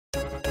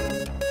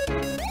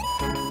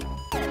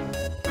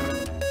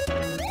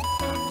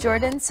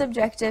Jordan's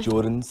subjective.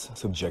 Jordan's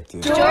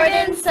subjective.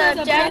 Jordan's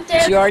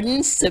subjective.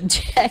 Jordan's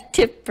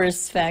subjective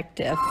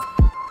perspective.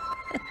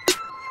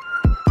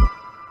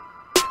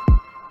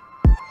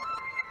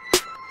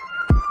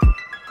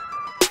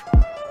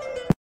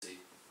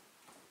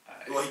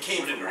 Well, he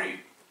came from agree.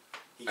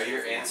 Are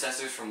your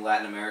ancestors from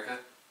Latin America?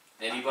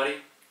 Anybody?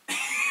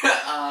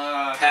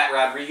 Pat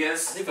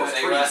Rodriguez. I think What's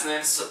their last name?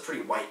 This is a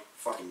pretty white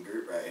fucking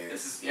group right here.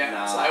 This is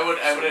No, So I would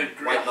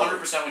agree white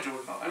 100% with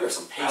Jordan. We are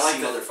some I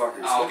pasty like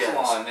motherfuckers. Oh, Look at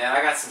come us. on, man.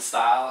 I got some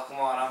style. Come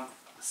on, I'm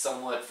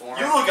somewhat foreign.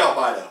 You look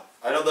albino.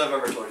 I don't know if I've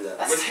ever told you that.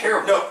 That's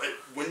terrible. No,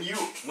 when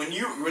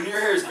your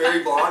hair is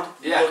very blonde,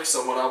 you Yeah. look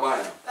somewhat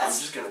albino. I'm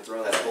That's- just gonna throw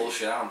that. That's at you.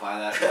 bullshit. I don't buy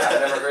that.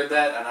 I've never heard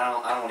that, and I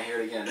don't want to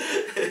hear it again.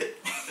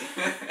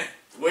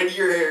 When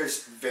your hair is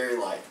very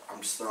light,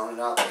 I'm just throwing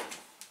it out there.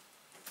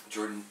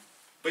 Jordan,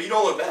 But you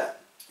don't look bad.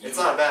 It's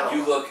not bad.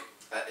 You look.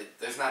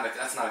 That's not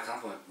a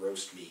compliment.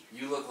 Roast me.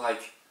 You look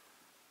like.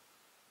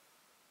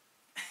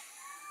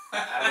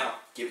 I don't know.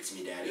 Give it to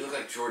me, Daddy. You look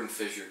like Jordan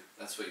Fisher.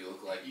 That's what you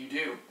look like. You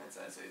do. That's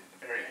a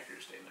very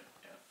accurate statement.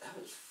 Yeah.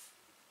 That was,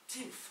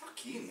 dude.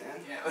 Fuck you,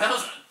 man. Yeah. That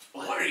was.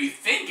 What are you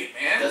thinking,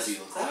 man? Does he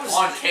look like?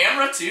 On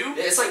camera too?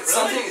 Yeah, it's like Really?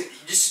 something.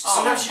 You just Oh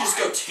sometimes you just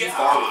go my too God.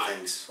 far with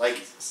things. Like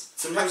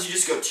sometimes you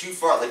just go too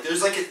far. Like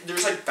there's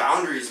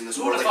boundaries in this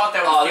Who would world. have Like, thought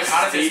that Oh, would this come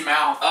out is of his deep.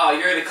 mouth? Oh,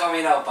 you're gonna call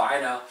me an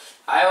albino.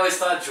 I always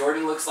thought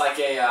Jordan looks like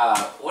a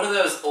what are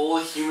those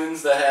old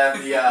humans that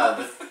have the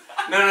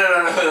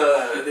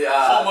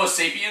Homo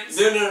sapiens?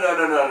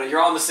 No.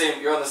 You're on the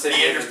same.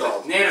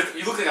 Neanderthal. Neanderthal.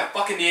 You look like a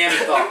fucking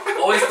Neanderthal.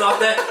 Always thought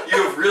that.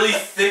 You have really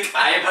thick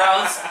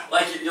eyebrows.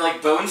 Like your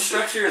bone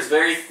structure is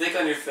very thick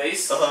on your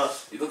face.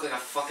 You look like a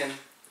fucking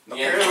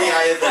apparently, Neanderthal.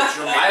 I have the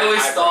German I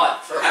always eyebrow.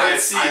 thought. Or I would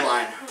see.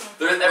 eyeline.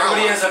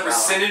 Everybody has a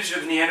percentage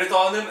of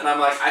Neanderthal in them, and I'm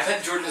like, I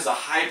bet Jordan has a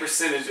high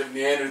percentage of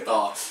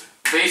Neanderthal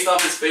based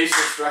off his facial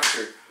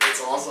structure.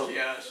 That's awesome.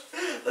 Gosh.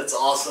 That's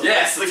awesome.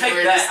 Yes, That's the take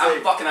greatest that. I'm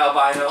thing. fucking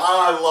albino. Oh,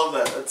 I love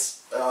that.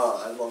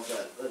 I love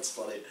that. That's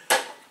funny.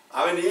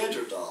 I'm a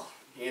Neanderthal.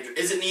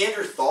 Is it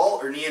Neanderthal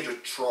or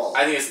Neanderthal?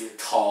 I think it's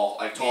tall,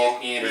 like Tall.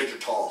 Neanderthal.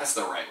 Neanderthal. That's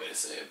the right way to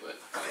say it, but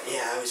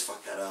Yeah, I always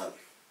fuck that up.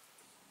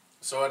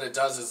 So what it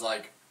does is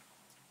like,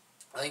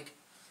 I think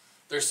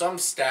there's some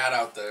stat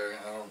out there.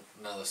 I don't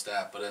know the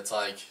stat, but it's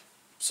like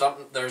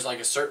there's like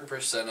a certain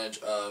percentage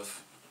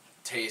of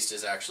taste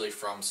is actually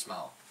from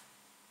smell.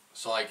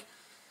 So like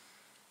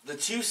The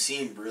two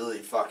seem really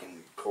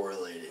fucking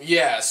correlated.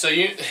 yeah, so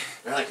They're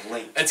like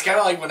linked. it's kind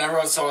of like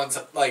whenever someone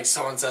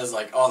says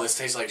like, oh, this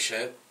tastes like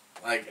shit,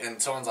 like,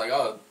 and someone's like,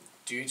 oh,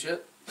 do you eat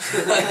shit?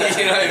 Like,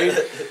 you know what I mean?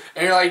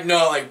 And you're like,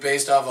 no, like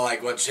based off of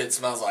like what shit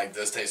smells like,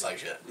 this tastes like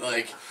shit.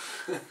 Like,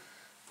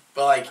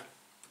 but like,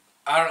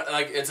 I don't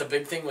like. It's a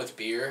big thing with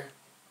beer.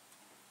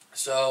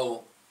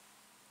 So,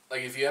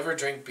 like, if you ever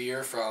drink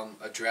beer from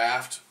a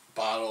draft,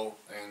 bottle,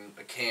 and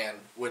a can,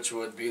 which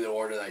would be the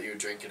order that you would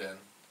drink it in?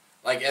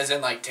 Like, as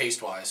in, like,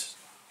 taste-wise.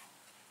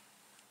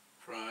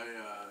 Probably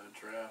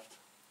draft.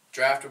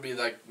 Draft would be,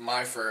 like,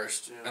 my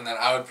first, Yeah. and then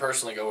I would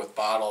personally go with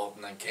bottle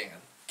and then can.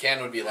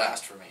 Can would be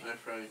last for me.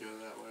 I'd probably go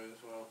that way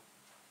as well.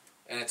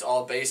 And it's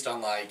all based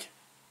on, like,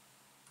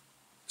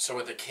 so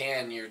with a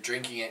can, you're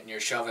drinking it and you're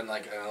shoving,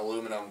 like, an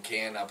aluminum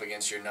can up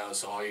against your nose,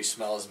 so all you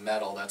smell is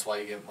metal. That's why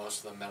you get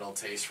most of the metal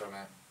taste from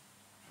it.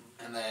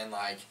 And then,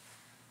 like,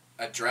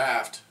 a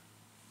draft,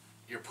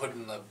 you're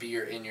putting the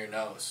beer in your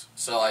nose.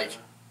 So, like,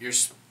 you're,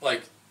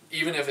 like,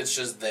 even if it's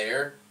just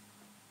there,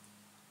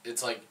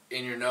 it's, like,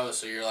 in your nose,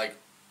 so you're, like,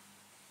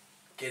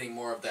 getting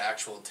more of the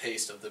actual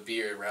taste of the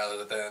beer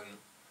rather than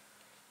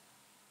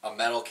a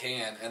metal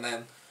can. And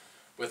then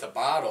with a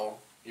bottle,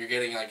 you're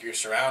getting, like, your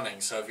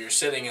surroundings. So if you're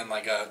sitting in,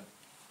 like, a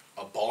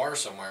bar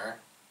somewhere,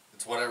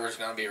 it's whatever's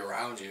going to be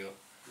around you.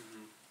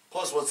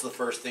 Plus, what's the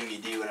first thing you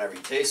do whenever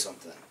you taste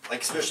something?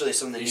 Like, especially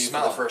something You new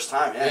smell for the it. first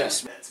time. Yeah. Yeah. You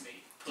smell That's me.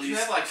 do you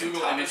have like Google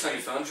Google topics on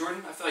image your phone,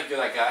 Jordan? I feel like you're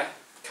that guy.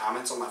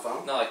 comments on my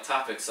phone? No, like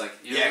topics, like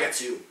you Yeah, I got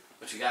two.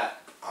 What you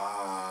got?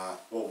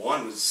 Well,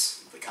 one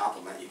was the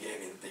compliment you gave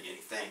me at the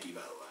beginning. Thank you,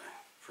 by the way.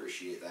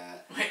 Appreciate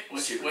that.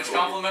 Wait, Super which cool.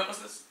 compliment was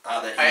this?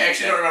 That I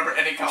actually don't remember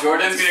any compliments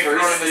Jordan's being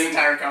ignored first in this thing-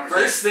 entire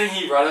conversation. First thing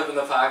he brought up in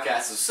the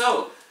podcast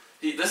was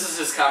this is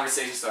his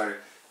conversation starter.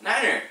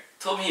 Niner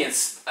told me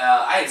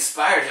I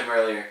inspired him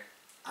earlier.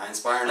 I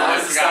inspire That now.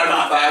 was the start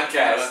of the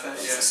podcast.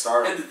 That's the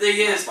start. And the thing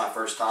That's is, my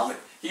first topic.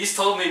 he's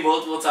told me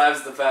multiple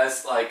times the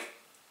past like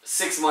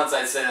 6 months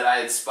I'd say that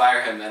I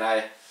inspire him,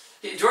 and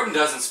Jordan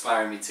does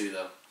inspire me too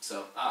though.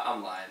 So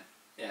I'm lying.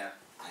 Yeah.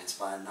 I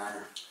inspire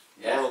Niner.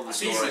 Yeah. Moral of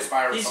the He's story.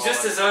 inspired He's us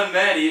just all. his own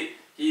man.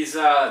 He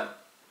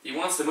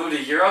wants to move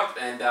to Europe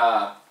and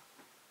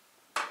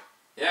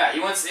yeah,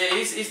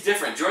 he's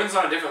different. Jordan's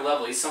on a different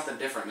level. He's something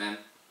different, man.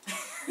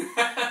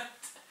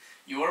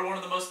 You are one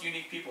of the most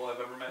unique people I've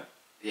ever met.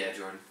 Yeah,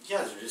 Jordan. You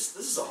guys are this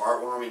is a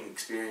heartwarming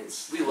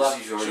experience. We love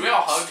you, Jordan. Should we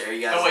all hug? Stare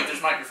you guys Oh wait, in-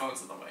 there's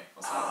microphones in the way.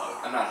 Let's not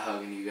hug. I'm not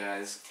hugging you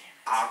guys.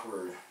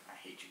 Awkward. I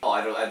hate you. Oh,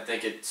 I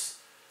think it's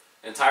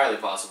entirely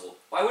possible.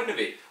 Why wouldn't it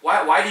be?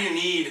 Why do you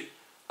need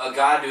a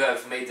god to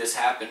have made this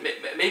happen?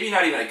 Maybe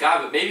not even a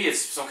god, but maybe it's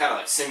some kind of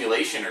like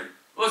simulation or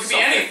Well, it could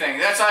something. be anything.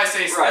 That's why I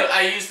say Right.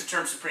 I use the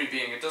term supreme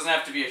being. It doesn't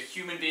have to be a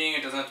human being.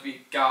 It doesn't have to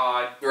be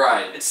God.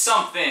 Right. It's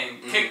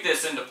something. Kick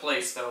this into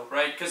place, though,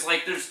 right? Because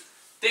like there's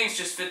things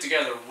just fit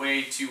together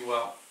way too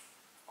well.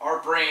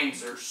 Our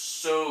brains are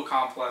so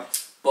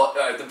complex.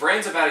 But the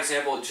brain's a bad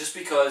example just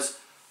because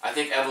I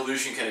think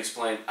evolution can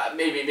explain.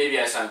 Maybe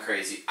I sound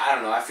crazy. I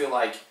don't know. I feel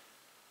like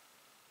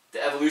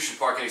the evolution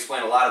part can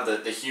explain a lot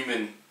of the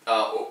human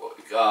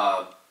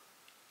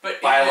But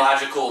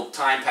biological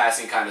time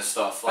passing kind of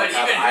stuff, like But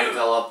how the even eye who-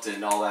 developed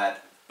and all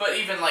that. But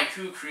even like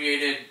who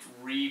created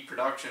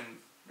reproduction,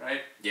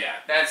 right? Yeah.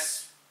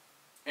 That's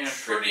a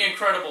pretty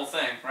incredible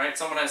thing, right?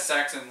 Someone has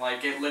sex and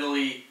like it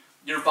literally,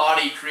 your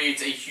body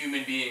creates a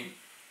human being.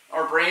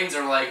 Our brains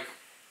are like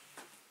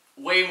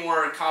way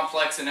more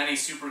complex than any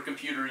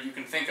supercomputer you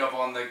can think of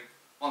on the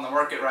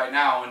market right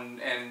now,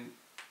 and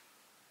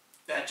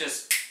that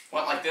just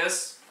went like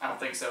this. I don't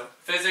think so.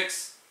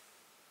 Physics.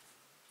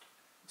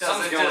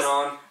 Something's doesn't going just-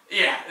 on.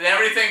 Yeah,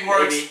 everything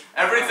works. Maybe.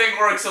 Everything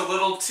works a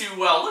little too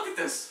well. Look at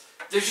this.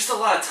 There's just a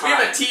lot of We time.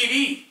 have a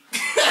TV.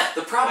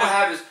 The problem I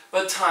have is,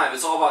 but time.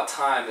 It's all about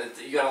time.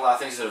 You got a lot of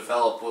things to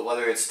develop,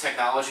 whether it's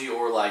technology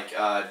or like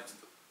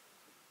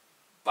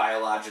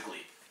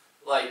biologically.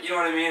 Like, you know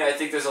what I mean? I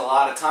think there's a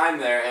lot of time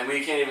there, and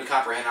we can't even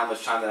comprehend how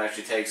much time that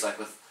actually takes. Like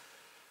with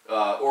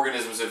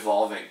organisms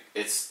evolving,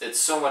 it's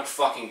so much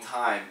fucking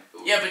time.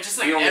 Yeah, but just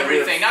like We only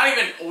everything, live- not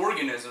even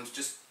organisms,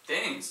 just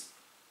things.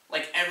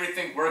 Like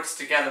everything works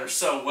together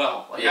so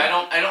well. Like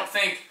Yeah. I don't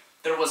think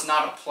there was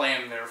not a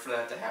plan there for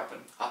that to happen.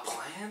 A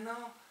plan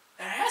though?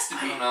 There has to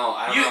be. I don't know.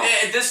 I don't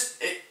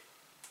know.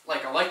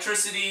 Like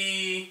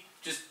electricity,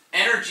 just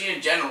energy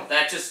in general,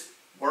 that just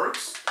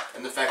works.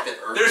 And the fact that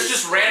Earth There's is-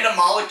 just random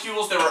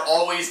molecules that were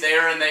always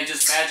there and they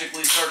just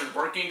magically started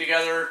working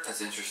together. That's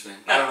interesting.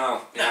 No, I don't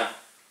know. no. Yeah.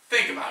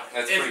 Think about it.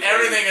 That's If pretty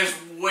everything is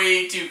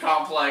way too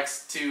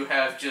complex to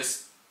have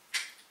just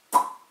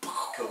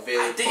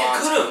covalent I think it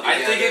bonds could have. come I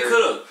think it together.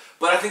 could have.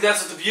 But I think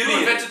that's what the beauty who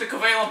of it. invented the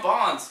covalent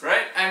bonds,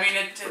 right? I mean,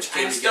 Which I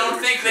came just together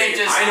don't to think they create-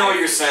 just. I know what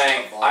you're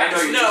saying. I know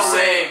There's you're no just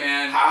saying. way,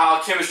 man.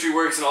 How chemistry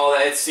works and all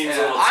that. It seems a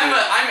Yeah, little too.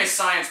 I'm a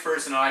science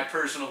person, and I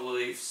personally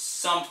believe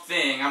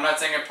something. I'm not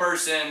saying a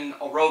person,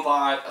 a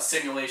robot, a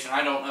simulation.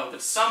 I don't know,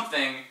 but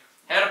something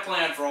had a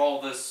plan for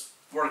all this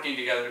working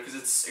together because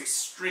it's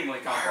extremely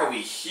Why complex. are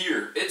we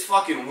here? It's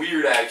fucking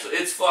weird, actually.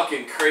 It's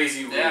fucking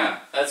crazy weird. Yeah.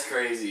 That's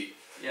crazy.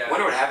 Yeah. I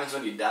wonder what happens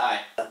when you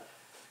die.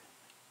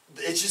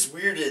 It's just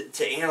weird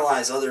to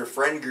analyze other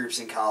friend groups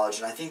in college,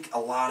 and I think a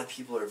lot of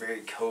people are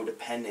very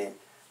codependent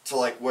to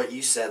like what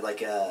you said,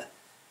 like and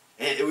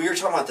we were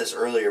talking about this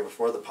earlier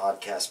before the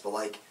podcast, but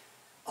like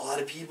a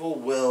lot of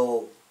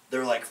people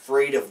they're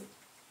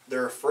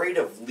afraid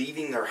of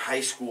leaving their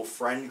high school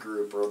friend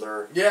group or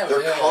their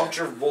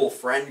comfortable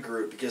friend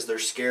group because they're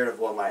scared of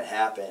what might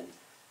happen,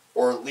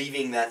 or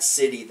leaving that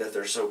city that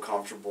they're so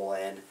comfortable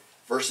in,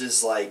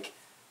 versus like.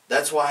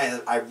 That's why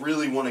I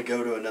really want to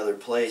go to another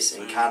place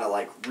and kind of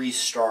like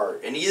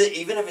restart. And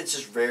even if it's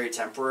just very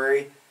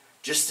temporary,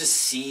 just to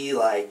see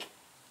like,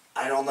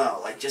 I don't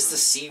know, like just to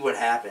see what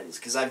happens.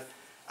 Because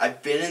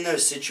I've been in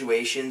those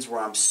situations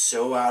where I'm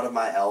so out of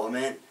my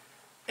element.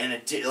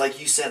 And like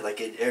you said, like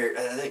I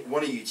think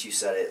one of you two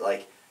said it,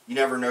 like you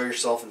never know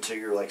yourself until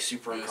you're like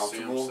super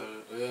uncomfortable.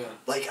 Yeah.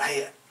 Like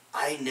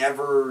I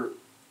never,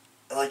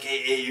 like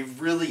it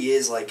really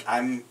is like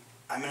I'm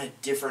in a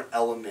different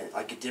element,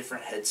 like a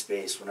different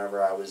headspace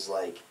whenever I was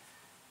like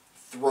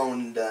thrown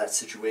into that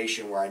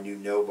situation where I knew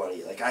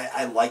nobody. Like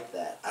I like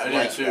that. I do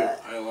like too.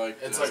 that. I like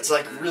It's that.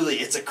 like really,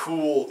 it's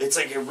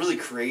like a really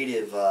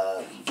creative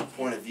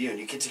point of view, and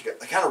you get to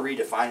kind of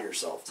redefine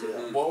yourself too.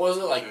 Mhm. What was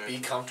it like? Okay. Be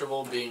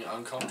comfortable being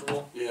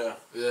uncomfortable. Yeah.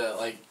 Yeah,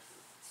 like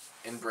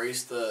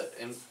embrace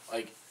it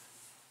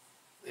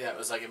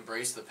was like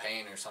embrace the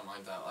pain or something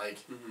like that. Like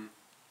Mm-hmm.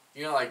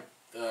 you know, like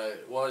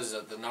what is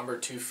it? The number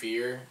 2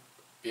 fear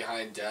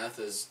behind death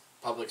is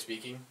public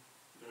speaking.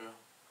 Yeah.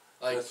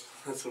 Like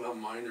That's what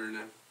I'm minoring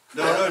in.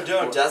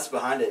 No, death's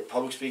behind it.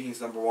 Public speaking's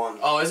number 1.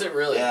 oh, is it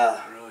really?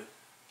 Yeah, Really.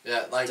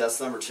 Yeah, like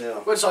death's number 2.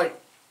 which like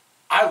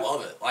I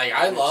love it. Like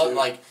I Me love too.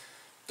 like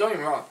don't get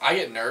me wrong. I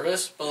get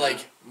nervous, but Yeah.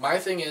 like my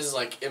thing is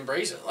like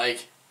embrace it.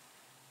 Like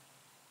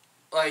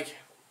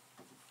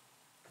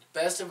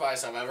best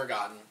advice I've ever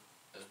gotten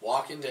is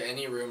walk into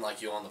any room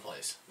like you own the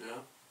place. Yeah.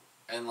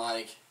 And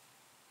like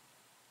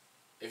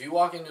if you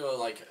walk into a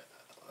like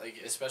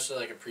especially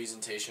like a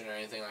presentation or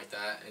anything like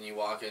that and you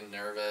walk in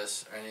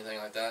nervous or anything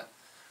like that,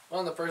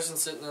 well, the person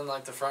sitting in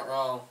like the front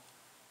row,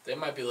 they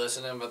might be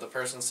listening, but the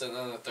person sitting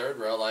in the third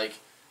row, like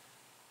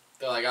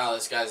they're like, oh,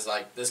 this guy's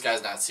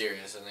not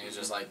serious, and he's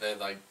just like they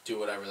like do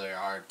whatever they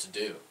are to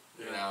do,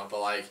 you Yeah. know.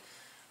 But like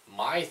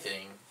my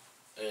thing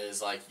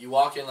is like you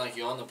walk in like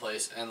you own the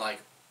place, and like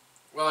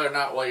whether or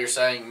not what you're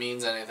saying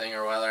means anything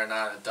or whether or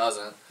not it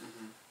doesn't,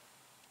 Mm-hmm.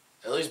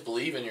 at least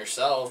believe in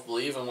yourself,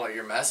 believe in what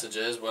your message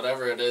is,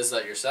 whatever it is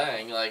that you're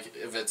saying. Like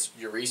if it's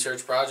your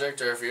research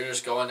project or if you're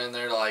just going in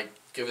there to like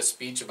give a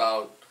speech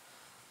about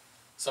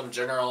some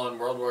general in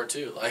World War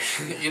II. Like,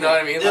 you know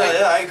what I mean? Yeah, Like,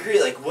 yeah, I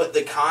agree. Like, what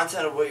the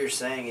content of what you're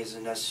saying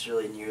isn't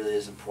necessarily nearly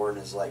as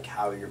important as like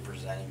how you're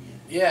presenting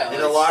it. yeah.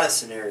 In like, a lot of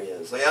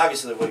scenarios, like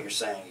obviously what you're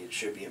saying, it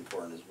should be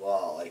important as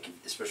well. Like,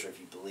 especially if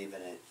you believe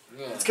in it,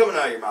 yeah. it's coming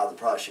out of your mouth. It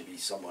probably should be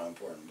somewhat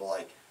important, but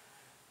like,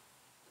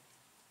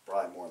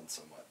 probably more than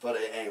somewhat. But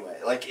anyway,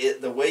 like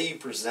the way you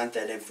present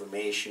that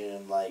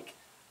information, like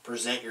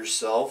present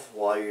yourself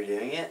while you're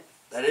doing it,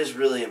 that is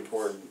really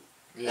important.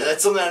 Yeah. And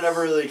that's something I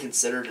never really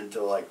considered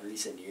until like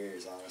recent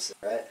years, honestly,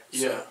 right?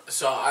 Yeah.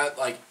 So I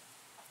like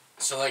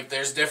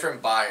there's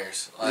different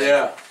buyers. Like,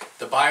 Yeah.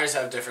 the buyers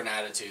have different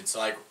attitudes. So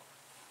like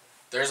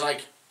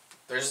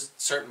there's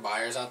certain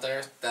buyers out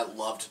there that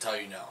love to tell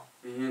you no.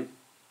 Mm-hmm.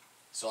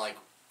 So like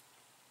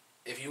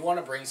if you want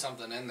to bring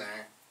something in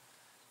there,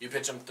 you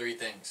pitch them 3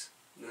 things.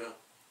 Yeah.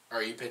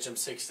 Or you pitch them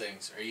 6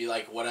 things, or you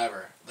like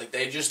whatever. Like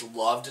they just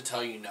love to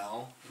tell you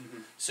no. Mm-hmm.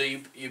 So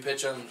you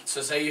pitch them.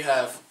 So say you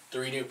have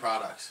 3 new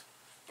products,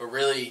 but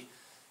really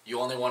you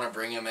only want to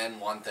bring them in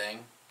one thing.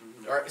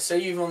 Mm-hmm. Or say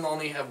you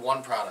only have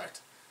 1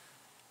 product.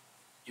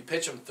 You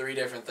pitch them 3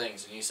 different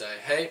things, and you say,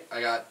 "Hey,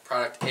 I got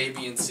product A,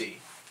 B, and C."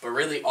 But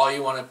really, all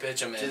you want to pitch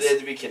them is. Do they have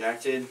to be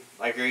connected?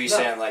 Like, are you No.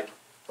 saying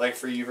like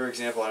for you, for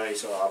example, I know you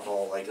sell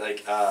alcohol,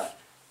 like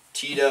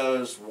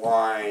Tito's,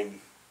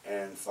 wine,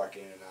 and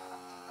fucking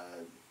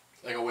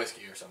like a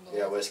whiskey or something.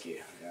 yeah, like that.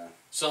 whiskey, yeah.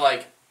 So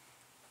like,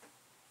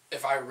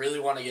 if I really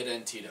want to get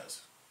in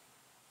Tito's,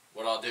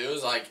 what I'll do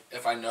is like,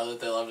 if I know that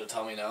they love to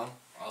tell me no,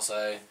 I'll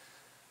say,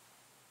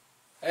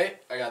 "Hey,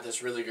 I got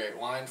this really great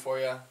wine for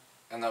you,"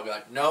 and they'll be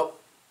like,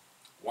 "Nope,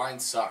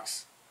 wine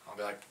sucks." I'll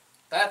be like,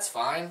 "That's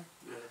fine.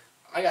 Yeah.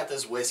 I got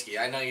this whiskey.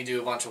 I know you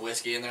do a bunch of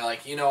whiskey," and they're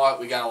like, "You know what?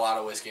 We got a lot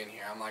of whiskey in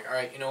here." I'm like, "All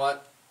right, you know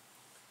what?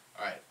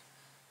 All right,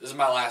 this is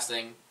my last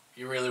thing.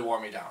 You really wore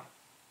me down,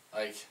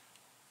 like."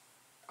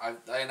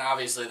 And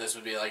obviously this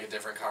would be like a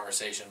different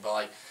conversation, but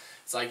like,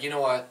 it's like, you know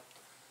what?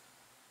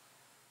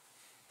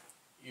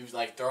 You've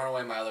like thrown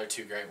away my other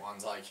 2 great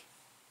ones. Like,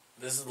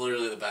 this is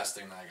literally the best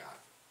thing that I got.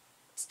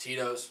 It's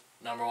Tito's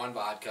 #1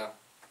 vodka,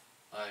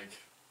 like,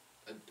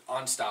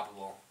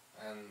 unstoppable.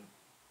 And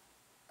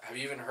have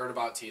you even heard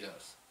about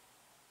Tito's?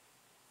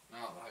 No,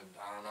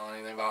 I don't know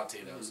anything about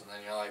Tito's. Mm-hmm. And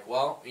then you're like,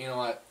 well, you know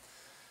what?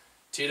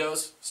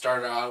 Tito's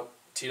started out,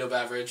 Tito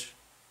Beverage,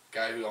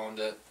 guy who owned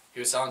it. He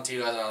was selling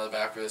Tito's out of the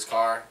back of his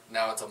car.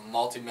 Now it's a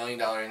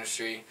multi-million-dollar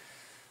industry.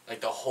 Like,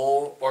 the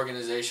whole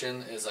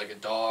organization is like a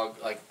dog.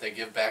 Like, they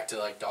give back to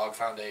like dog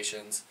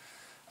foundations.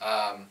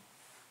 I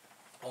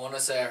want to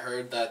say I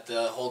heard that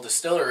the whole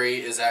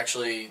distillery is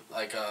actually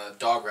like a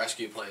dog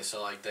rescue place.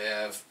 So like they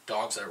have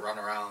dogs that run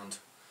around,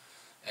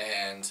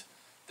 and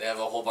they have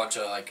a whole bunch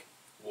of like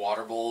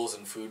water bowls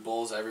and food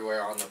bowls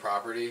everywhere on the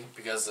property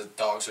because the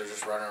dogs are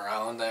just running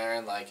around there,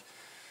 and like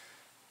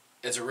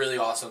it's a really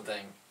awesome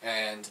thing.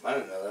 And I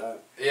didn't know that.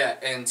 yeah,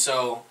 and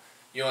so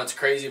you know what's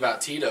crazy about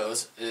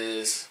Tito's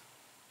is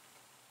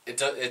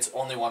it's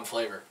only 1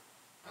 flavor,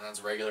 and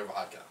that's regular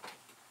vodka.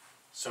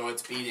 So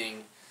it's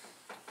beating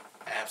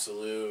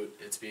Absolute.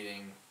 It's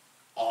beating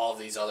all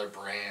these other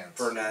brands.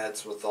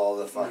 Burnett's with all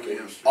the fucking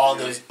All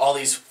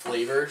these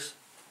flavors.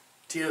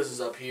 Tito's is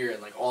up here, and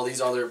like all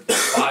these other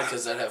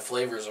vodkas that have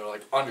flavors are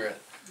like under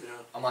it. Yeah.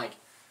 I'm like,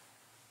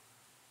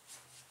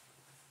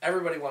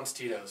 everybody wants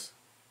Tito's.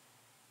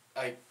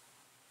 Like,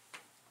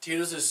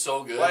 Tito's is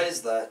so good. Why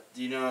is that?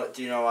 Do you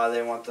know why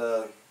they want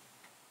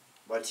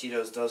why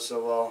Tito's does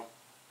so well?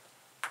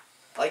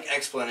 I like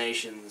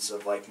explanations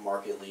of like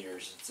market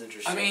leaders. It's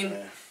interesting. I mean, to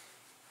me.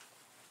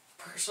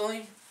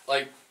 Personally,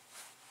 like,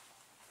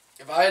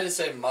 if I had to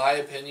say my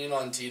opinion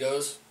on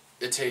Tito's,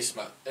 it tastes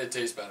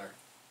better.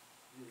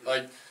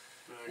 Like,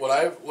 what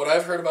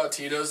I've heard about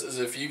Tito's is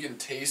if you can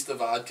taste the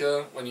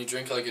vodka when you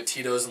drink like a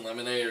Tito's and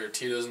lemonade or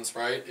Tito's and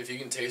Sprite, if you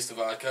can taste the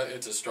vodka,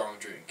 it's a strong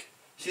drink.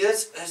 See,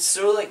 that's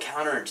so like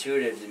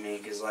counterintuitive to me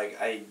because like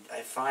I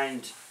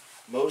find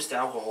most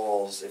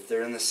alcohols, if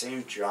they're in the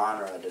same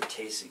genre, to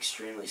taste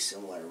extremely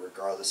similar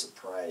regardless of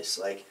price.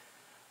 Like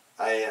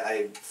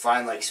I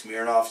find like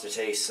Smirnoff to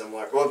taste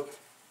similar. Well,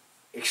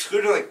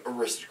 excluding like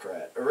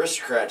Aristocrat.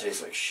 Aristocrat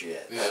tastes like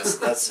shit. Yeah.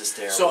 That's just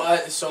terrible.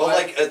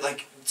 But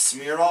like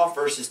Smirnoff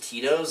versus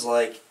Tito's,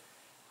 like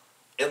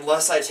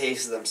unless I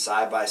tasted them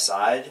side by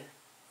side,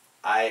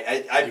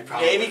 I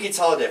maybe could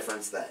tell a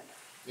difference then.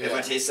 Yeah. If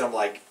I taste them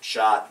like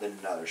shot, then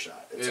another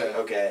shot. It's like, Yeah.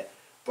 okay.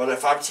 But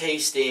if I'm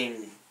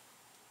tasting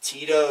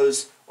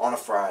Tito's on a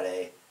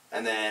Friday,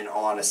 and then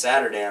on a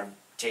Saturday I'm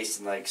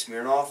tasting like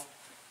Smirnoff,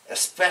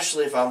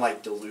 especially if I'm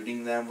like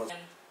diluting them with... And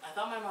I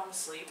thought my mom was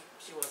asleep.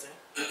 She wasn't.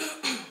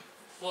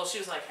 Well, she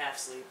was like half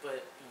asleep, but,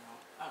 you know,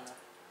 I don't know.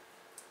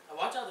 I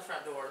walked out the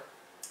front door,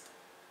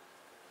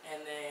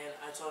 and then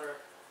I told her,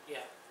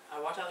 yeah,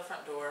 I walked out the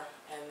front door,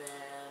 and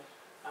then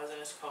I was in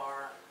his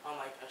car on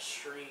like a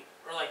street,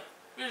 or like,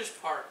 we were just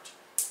parked,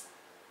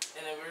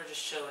 and then we were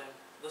just chilling,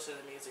 listening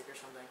to music or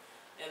something.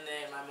 And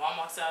then my mom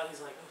walks out, he's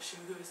like, oh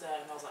shoot, who is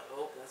that? And I was like,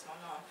 oh, that's my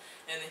mom.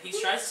 And then he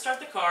tries to start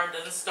the car,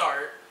 doesn't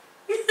start.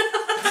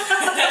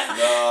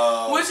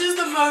 No. Which is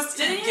the most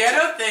Didn't you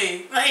ghetto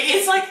thing. Like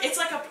it's like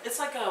a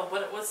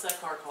what's that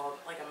car called?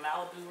 Like a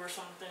Malibu or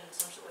something,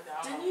 some shit like that.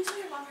 I don't Didn't know. you tell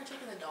your mom you're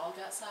taking the dog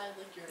outside?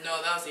 Like you're.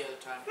 No, that was the other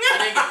time. I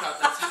didn't get caught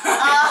that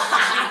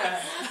time.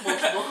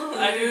 Multiple.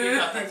 I didn't get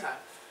caught that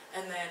time.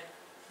 And then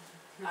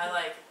I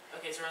like,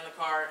 okay, so we're in the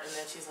car, and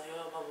then she's like,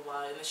 oh, blah, blah,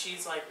 blah. And then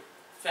she's like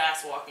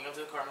fast walking up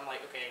to the car, and I'm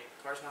like, okay,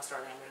 car's not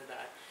starting, I'm gonna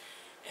die.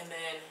 And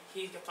then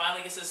he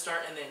finally gets to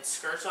start, and then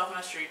skirts off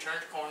my street,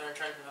 turns corner,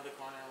 turns another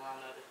corner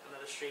around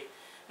another street.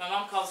 My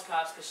mom calls the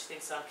cops because she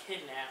thinks I'm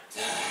kidnapped.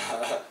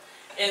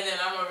 And then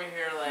I'm over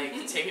here like,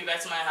 take me back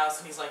to my house,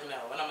 and he's like, no.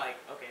 And I'm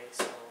like, okay,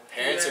 so.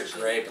 Parents are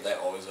great, but they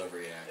always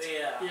overreact.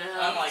 Yeah.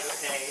 Yeah. I'm like,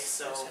 okay,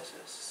 so.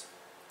 Yes.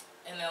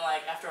 And then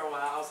like after a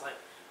while, I was like,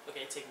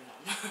 okay, take me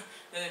home.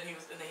 And then he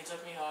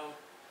took me home.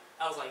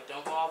 I was like,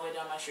 don't go all the way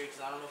down my street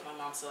because I don't know if my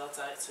mom's still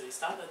outside. So he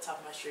stopped at the top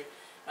of my street.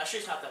 My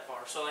street's not that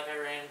far, so like I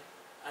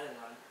didn't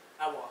run.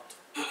 I walked.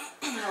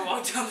 I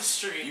walked down the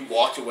street. You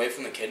walked away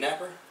from the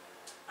kidnapper?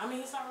 I mean,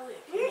 he's not really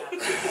a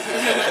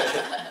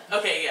kidnapper.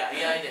 Okay, yeah,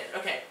 I did.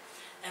 Okay,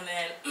 and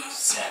then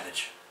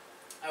Savage.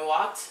 I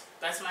walked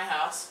back to my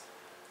house.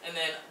 And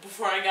then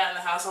before I got in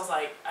the house, I was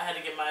like, I had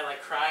to get my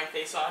like crying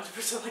face on to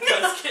pretend like I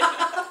was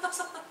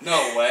kidnapped.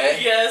 No way.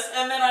 Yes,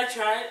 and then I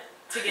tried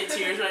to get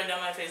tears running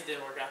down my face.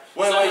 Didn't work out.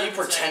 Wait, So I wait, had you to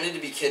say- pretended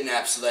to be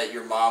kidnapped so that you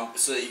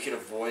could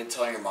avoid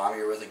telling your mom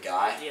you were with a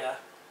guy? Yeah.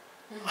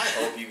 I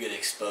hope you get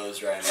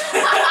exposed right now.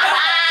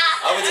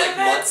 I was like And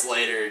then- months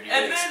later and you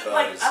And get then, exposed.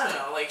 like, I don't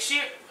know, like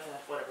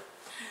whatever.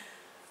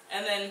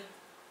 And then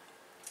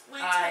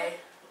Wait, I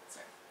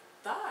sorry.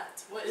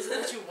 thought, what is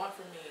it that you want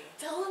from me?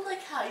 Tell them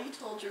like how you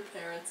told your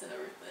parents and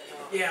everything.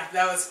 Yeah,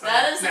 that was funny.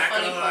 That is the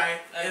funny part.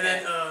 And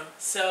then,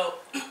 so,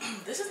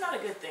 this is not a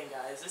good thing,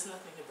 guys. This is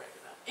nothing to brag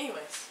about.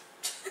 Anyways,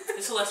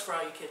 this is less for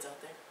all you kids out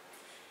there.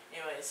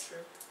 Anyways,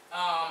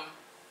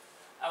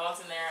 I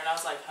walked in there and I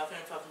was like huffing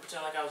and puffing,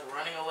 pretending like I was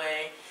running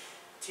away,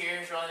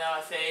 tears rolling down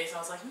my face. And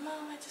I was like,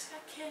 Mom, I just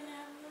got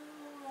kidnapped.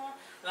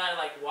 And I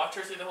like walked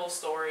her through the whole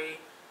story,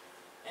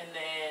 and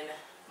then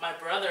my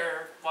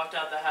brother walked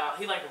out the house.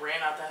 He like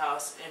ran out the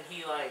house and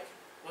he like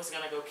was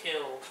gonna go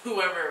kill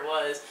whoever it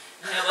was.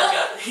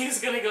 And he was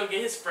gonna go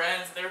get his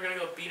friends. They were gonna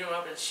go beat him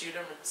up and shoot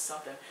him or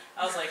something.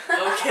 I was like,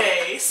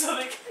 okay, so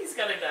he's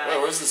gonna die.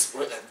 Wait, where's this?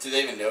 Do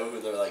they even know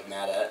who they're like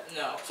mad at?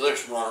 No. So they're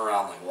just running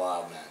around like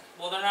wild men.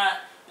 Well, they're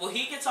not. Well,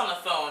 he gets on the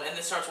phone and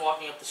then starts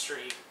walking up the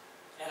street,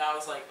 and I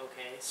was like,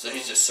 okay. So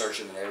he's just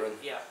searching the neighborhood?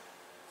 Yeah.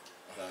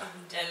 Okay.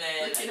 And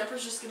then. The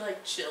kidnapper's just gonna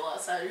like chill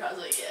outside your house,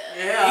 like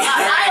Yeah.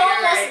 I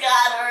almost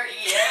got her.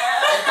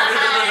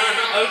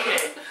 Yeah.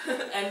 Okay.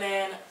 And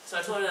then, so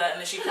I told her that, and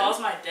then she calls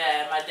my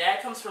dad. My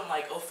dad comes from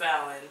like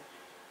O'Fallon,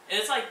 and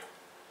it's like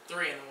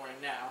 3 in the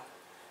morning now.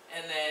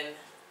 And then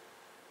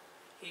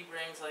he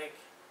brings like,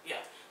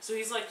 yeah. So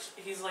he's like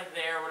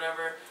there or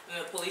whatever, and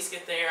the police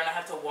get there, and I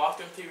have to walk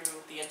them through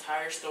the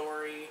entire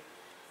story.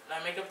 And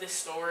I make up this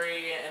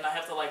story, and I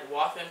have to like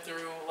walk them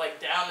through like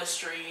down the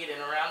street and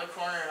around the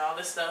corner and all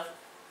this stuff.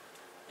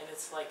 And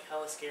it's like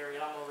hella scary,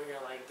 and I'm over here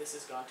like, this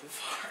has gone too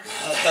far.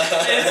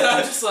 And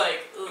I'm just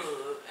like,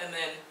 ugh. And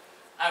then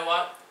I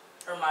walk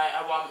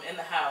in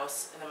the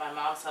house, and then my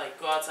mom's like,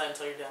 go outside and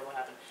tell your dad what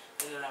happened.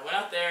 And then I went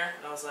out there,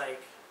 and I was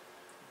like,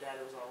 Dad,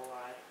 it was all a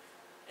lie.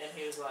 And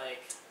he was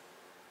like,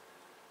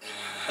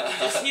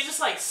 he just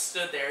like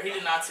stood there. He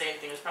did not say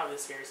anything. It was probably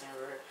the scariest thing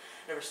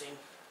I've ever seen.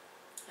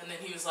 And then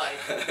he was like,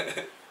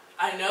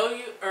 I know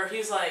you, or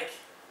he's like,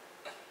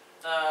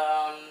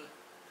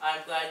 I'm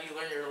glad you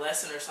learned your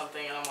lesson or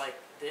something. And I'm like,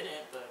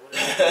 didn't, but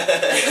whatever.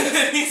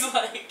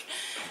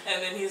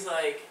 And then he's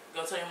like,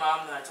 go tell your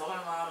mom. And I told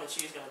my mom, and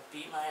she was gonna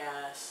beat my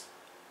ass.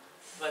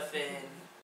 But then